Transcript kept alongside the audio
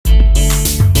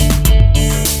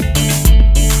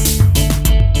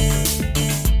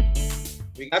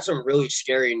got some really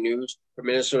scary news for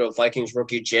Minnesota Vikings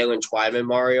rookie Jaylen Twyman,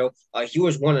 Mario. He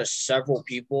was one of several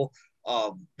people,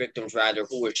 victims rather,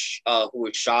 who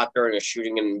was shot during a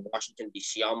shooting in Washington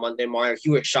D.C. on Monday. Mario, he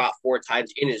was shot 4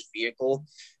 times in his vehicle.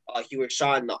 He was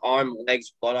shot in the arm,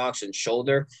 legs, buttocks, and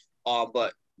shoulder.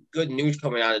 But good news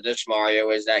coming out of this, Mario,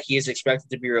 is that he is expected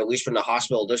to be released from the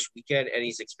hospital this weekend, and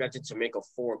he's expected to make a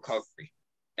full recovery.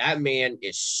 That man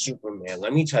is Superman.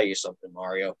 Let me tell you something,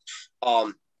 Mario.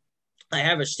 Um, I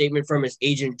have a statement from his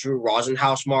agent Drew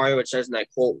Rosenhaus, Mario. It says, and I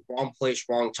quote, "Wrong place,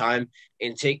 wrong time."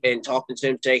 And talking to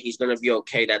him today, he's going to be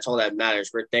okay. That's all that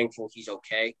matters. We're thankful he's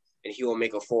okay, and he will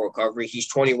make a full recovery. He's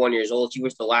 21 years old. He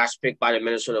was the last pick by the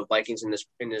Minnesota Vikings in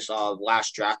this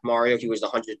last draft, Mario. He was the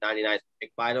 199th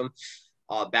pick by them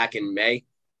back in May.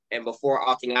 And before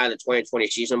opting out of the 2020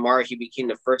 season, Mario, he became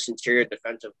the first interior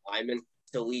defensive lineman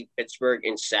to lead Pittsburgh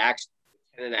in sacks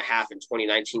 10.5 in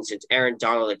 2019 since Aaron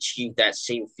Donald achieved that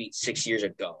same feat 6 years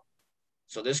ago.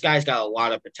 So this guy's got a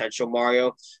lot of potential,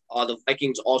 Mario. The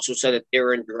Vikings also said that they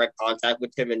were in direct contact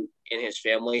with him and his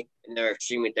family, and they're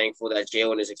extremely thankful that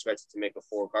Jaylen is expected to make a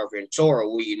full recovery. And so are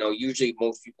we. You know, usually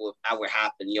most people, if that would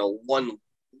happen, you know, one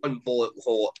bullet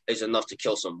hole is enough to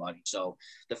kill somebody. So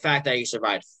the fact that he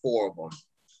survived 4 of them,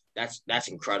 that's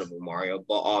incredible, Mario.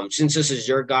 But since this is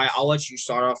your guy, I'll let you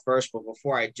start off first. But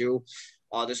before I do,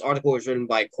 this article was written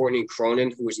by Courtney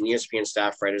Cronin, who is an ESPN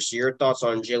staff writer. So your thoughts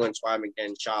on Jaylen Twyman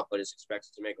getting shot, but is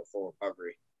expected to make a full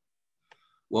recovery?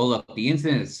 Well, look, the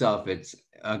incident itself, it's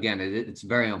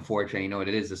very unfortunate. You know, it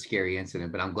is a scary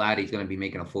incident, but I'm glad he's going to be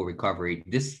making a full recovery.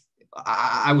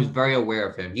 I was very aware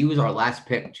of him. He was our last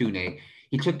pick too, Nate.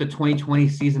 He took the 2020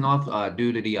 season off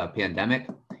due to the pandemic.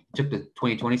 He took the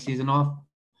 2020 season off,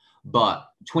 but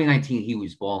 2019 he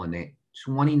was balling, Nate.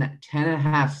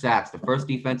 10.5 sacks, the first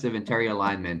defensive interior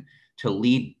lineman to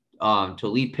lead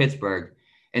Pittsburgh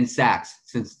in sacks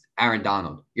since Aaron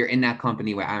Donald. You're in that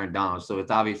company with Aaron Donald, so it's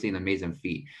obviously an amazing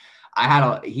feat.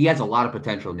 He has a lot of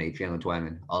potential, Nate, Jaylen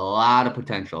Twyman. A lot of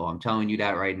potential. I'm telling you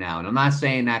that right now. And I'm not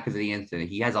saying that because of the incident.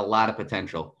 He has a lot of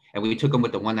potential. And we took him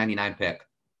with the 199 pick.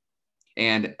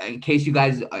 And in case you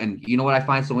guys, and you know what I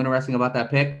find so interesting about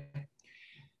that pick?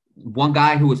 One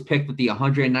guy who was picked with the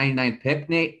 199 pick,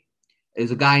 Nate, is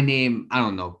a guy named, I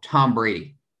don't know, Tom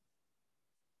Brady.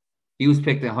 He was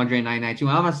picked at 199 too.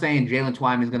 I'm not saying Jaylen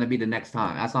Twyman is going to be the next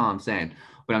time. That's all I'm saying.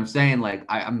 But I'm saying, like,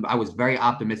 I was very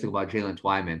optimistic about Jaylen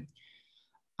Twyman.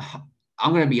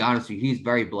 I'm going to be honest with you. He's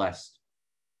very blessed.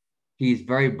 He's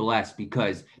very blessed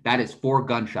because that is 4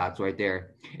 gunshots right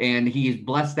there. And he's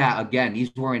blessed that, again,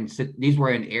 these were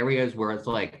in areas where it's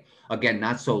like, again,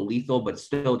 not so lethal, but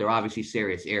still they're obviously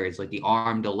serious areas like the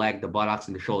arm, the leg, the buttocks,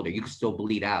 and the shoulder. You can still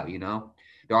bleed out, you know?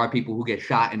 There are people who get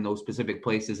shot in those specific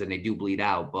places and they do bleed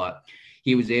out, but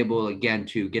he was able, again,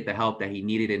 to get the help that he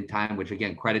needed in time, which,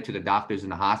 again, credit to the doctors in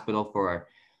the hospital for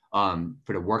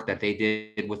the work that they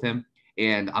did with him.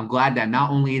 And I'm glad that not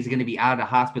only is he going to be out of the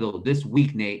hospital this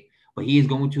week, Nate, but he is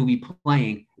going to be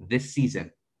playing this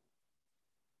season.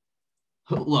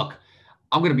 Look,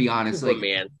 I'm going to be honest. Like,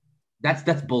 man,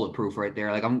 that's bulletproof right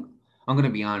there. Like, I'm going to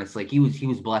be honest. Like, he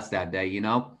was blessed that day, you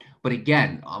know? But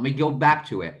again, let me go back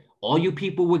to it. All you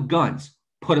people with guns,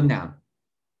 put them down.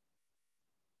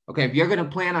 Okay, if you're going to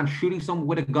plan on shooting someone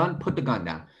with a gun, put the gun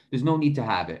down. There's no need to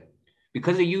have it.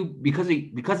 Because of you, because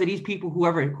of these people,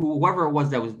 whoever it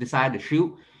was that was decided to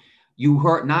shoot, you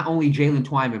hurt not only Jaylen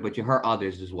Twyman, but you hurt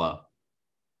others as well.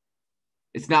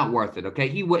 It's not worth it, okay?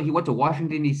 He went to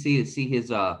Washington, D.C. to see his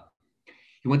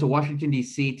he went to Washington,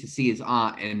 D.C. to see his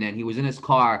aunt, and then he was in his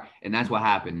car, and that's what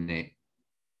happened, Nate.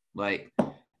 Like,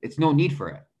 it's no need for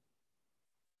it.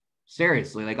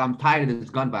 Seriously, like, I'm tired of this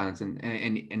gun violence, and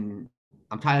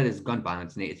I'm tired of this gun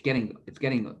violence, Nate. It's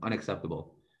getting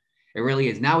unacceptable. It really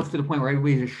is. Now it's to the point where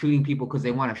everybody's just shooting people because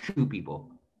they want to shoot people.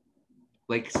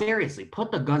 Like, seriously,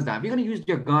 put the guns down. If you're going to use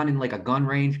your gun in, like, a gun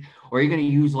range, or you're going to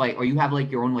use, like, or you have, like,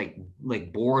 your own,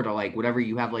 like board, or, like, whatever,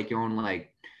 you have, like, your own,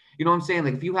 like, you know what I'm saying?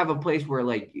 Like, if you have a place where,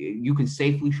 like, you can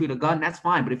safely shoot a gun, that's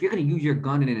fine. But if you're going to use your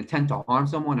gun in an intent to harm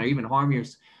someone or even harm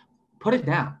yours, put it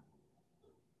down.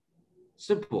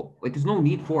 Simple. Like, there's no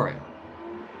need for it.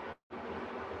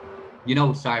 You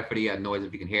know, sorry for the noise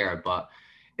if you can hear it, but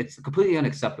it's completely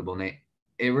unacceptable, Nate.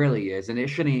 It really is, and it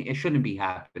shouldn't be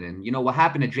happening. You know what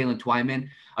happened to Jaylen Twyman?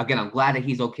 Again, I'm glad that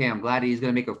he's okay. I'm glad that he's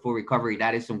going to make a full recovery.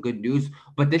 That is some good news,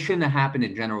 but this shouldn't have happened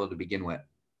in general to begin with.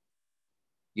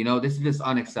 You know, this is just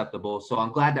unacceptable. So I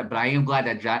am glad that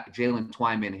Jaylen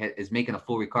Twyman is making a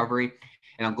full recovery,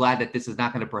 and I'm glad that this is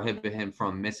not going to prohibit him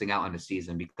from missing out on the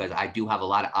season because I do have a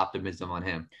lot of optimism on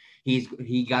him.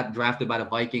 He got drafted by the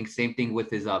Vikings. Same thing with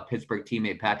his Pittsburgh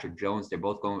teammate Patrick Jones. They're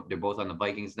both on the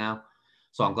Vikings now.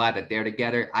 So I'm glad that they're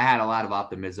together. I had a lot of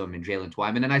optimism in Jaylen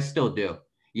Twyman, and I still do.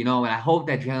 And I hope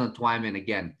that Jaylen Twyman,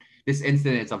 again, this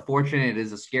incident, it's unfortunate. It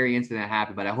is a scary incident that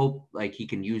happened, but I hope he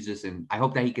can use this, and I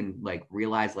hope that he can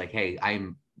realize hey,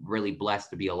 I'm really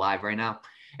blessed to be alive right now.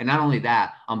 And not only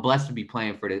that, I'm blessed to be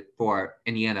playing for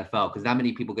in the NFL, because not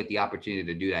many people get the opportunity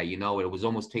to do that. It was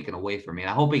almost taken away from me.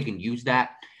 And I hope he can use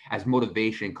that as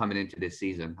motivation coming into this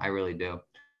season. I really do.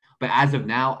 But as of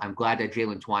now, I'm glad that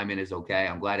Jaylen Twyman is okay.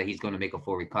 I'm glad that he's going to make a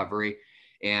full recovery,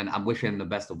 and I'm wishing him the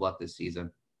best of luck this season.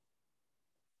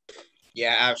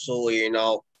 Yeah, absolutely.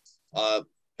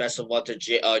 Best of luck to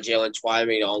Jaylen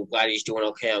Twyman. I'm glad he's doing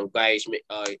okay. I'm glad he's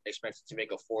expected to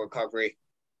make a full recovery.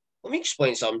 Let me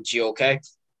explain something to you, okay?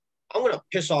 I'm gonna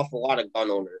piss off a lot of gun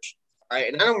owners, all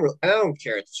right? And I don't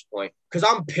care at this point, because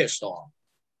I'm pissed off.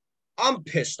 I'm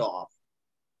pissed off.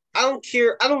 I don't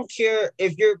care. I don't care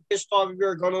if you're pissed off, if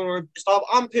you're a gun owner pissed off.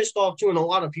 I'm pissed off too, and a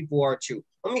lot of people are too.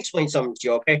 Let me explain something to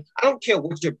you, okay? I don't care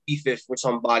what your beef is with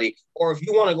somebody, or if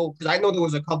you want to go, because I know there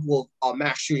was a couple of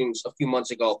mass shootings a few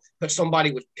months ago, but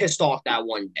somebody was pissed off that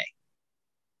one day.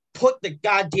 Put the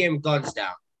goddamn guns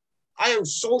down. I am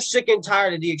so sick and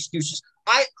tired of the excuses.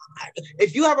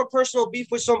 If you have a personal beef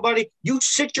with somebody, you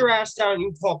sit your ass down and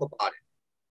you talk about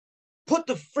it. Put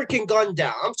the freaking gun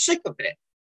down. I'm sick of it.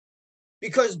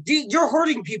 Because you're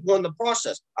hurting people in the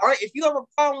process. All right. If you have a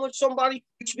problem with somebody,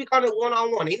 you speak on it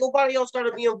one-on-one. Ain't nobody else got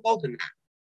to be involved in that.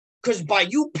 Because by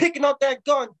you picking up that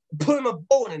gun, putting a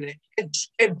bullet in it,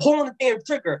 and pulling the damn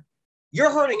trigger,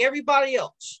 you're hurting everybody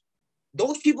else.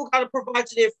 Those people got to provide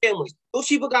to their families. Those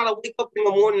people got to wake up in the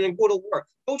morning and go to work.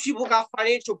 Those people got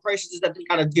financial crises that they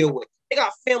got to deal with. They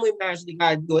got family matters they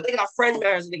got to deal with. They got friend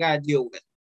matters they got to deal with.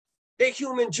 They're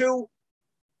human too.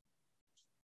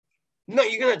 No,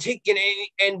 you're gonna take it,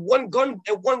 and one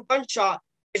gunshot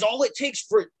is all it takes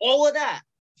for all of that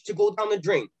to go down the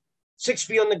drain, 6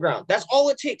 feet on the ground. That's all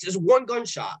it takes is one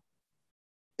gunshot.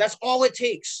 That's all it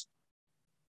takes.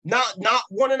 Not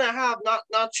 1.5,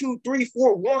 not 2, 3,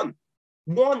 4, 1.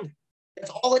 One. That's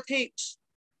all it takes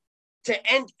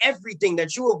to end everything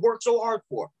that you have worked so hard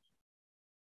for.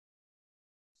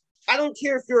 I don't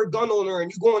care if you're a gun owner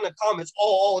and you go in the comments,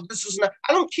 this is not.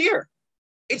 I don't care.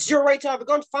 It's your right to have a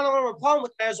gun. I don't have a problem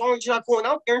with that as long as you're not going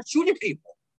out there and shooting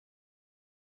people.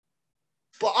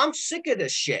 But I'm sick of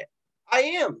this shit. I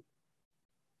am.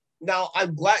 Now,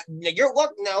 I'm glad you're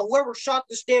lucky. Now, whoever shot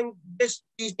these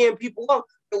damn people up,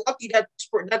 you're lucky that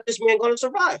this man going to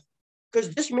survive.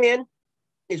 Because this man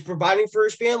is providing for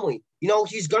his family.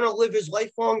 He's going to live his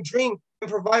lifelong dream and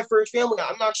provide for his family.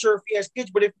 I'm not sure if he has kids,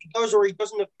 but if he does or he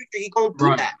does in the future, he's going to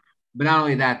do that. But not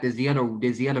only that, there's the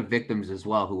other victims as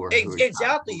well who are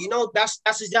exactly.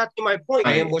 That's exactly my point.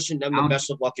 Right. I am wishing them the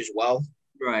best of luck as well.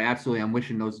 Right, absolutely. I'm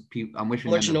wishing those people. I'm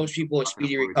wishing those people a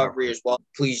speedy recovery as well.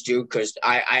 Please do, because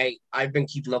I've been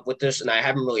keeping up with this and I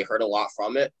haven't really heard a lot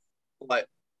from it. But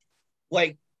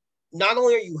not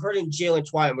only are you hurting Jaylen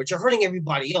Twyman, but you're hurting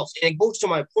everybody else. And it goes to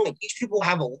my point. These people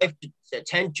have a life to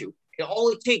attend to, and all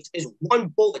it takes is one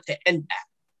bullet to end that.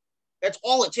 That's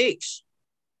all it takes.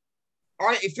 All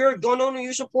right, if you're a gun owner,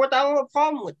 you support that. I don't have a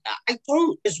problem with that. I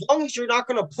don't, as long as you're not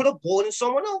going to put a bullet in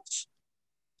someone else.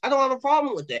 I don't have a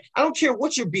problem with that. I don't care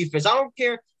what your beef is. I don't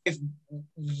care if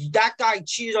that guy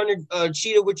cheated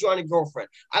with you on your girlfriend.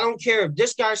 I don't care if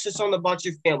this guy said something about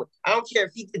your family. I don't care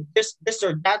if he did this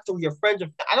or that to your friends.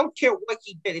 I don't care what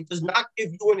he did. It does not give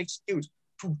you an excuse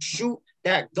to shoot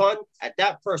that gun at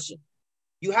that person.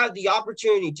 You have the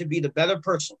opportunity to be the better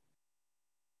person,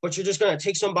 but you're just going to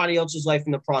take somebody else's life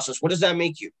in the process. What does that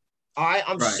make you?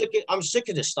 I'm sick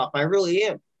of this stuff. I really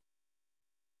am.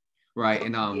 Right.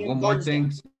 And one more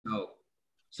thing.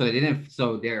 So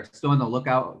they're still on the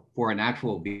lookout for an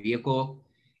actual vehicle,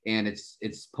 and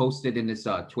it's posted in this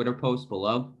Twitter post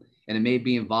below, and it may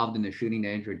be involved in the shooting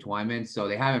that injured Twyman. So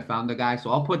they haven't found the guy.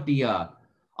 So I'll put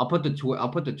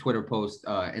the Twitter post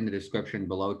in the description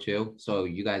below too, so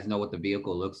you guys know what the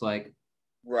vehicle looks like.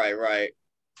 Right.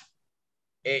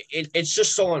 It's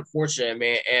just so unfortunate,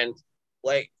 man. And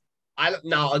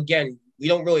now again, we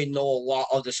don't really know a lot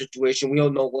of the situation. We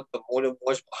don't know what the motive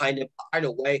was behind it. But either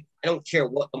way, I don't care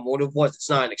what the motive was. It's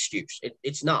not an excuse.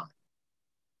 It's not.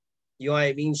 You know what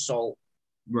I mean? So,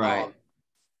 right.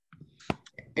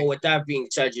 But with that being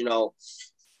said,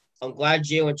 I'm glad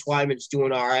Jaylen Twyman's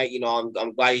doing all right.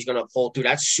 I'm glad he's gonna pull through.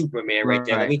 That's Superman right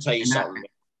there. Let me tell you something.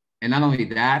 And not only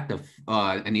that,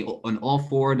 and all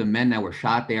 4 of the men that were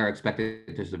shot, they are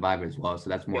expected to survive as well. So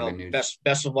that's more good news.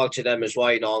 Best of luck to them as well.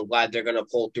 I'm glad they're gonna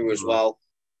pull through as well.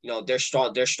 They're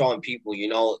strong. They're strong people.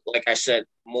 Like I said,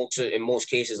 in most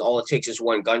cases, all it takes is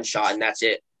one gunshot, and that's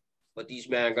it. But these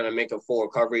men are gonna make a full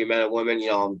recovery, men and women.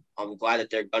 I'm glad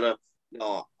that they're gonna.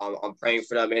 No, I'm praying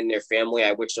for them and their family.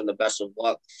 I wish them the best of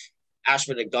luck. As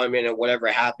for the gunman and whatever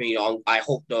happened, I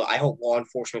hope law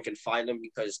enforcement can find them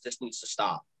because this needs to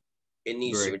stop. It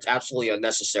needs to. Great. It's absolutely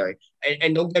unnecessary.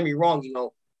 And don't get me wrong,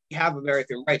 you have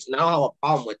American rights, and I don't have a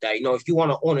problem with that. If you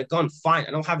want to own a gun, fine.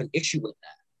 I don't have an issue with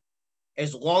that.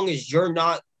 As long as you're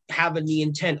not having the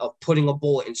intent of putting a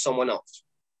bullet in someone else,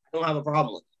 I don't have a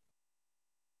problem with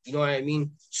it. You know what I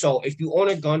mean? So if you own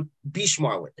a gun, be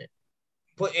smart with it.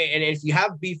 And if you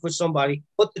have beef with somebody,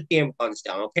 put the damn guns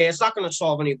down. Okay, it's not going to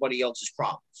solve anybody else's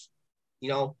problems.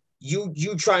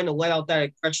 You trying to let out that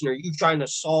aggression, or you trying to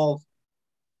solve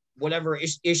whatever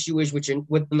issue is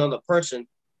with another person,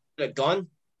 with a gun,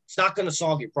 it's not going to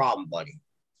solve your problem, buddy.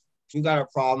 If you got a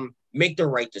problem, make the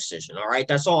right decision. All right,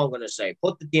 that's all I'm going to say.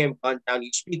 Put the damn gun down. You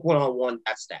speak one on one.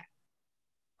 That's that.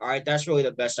 All right, that's really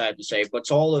the best I have to say. But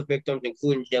to all the victims,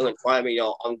 including Jaylen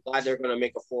Twyman, I'm glad they're going to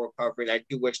make a full recovery, and I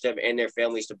do wish them and their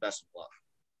families the best of luck.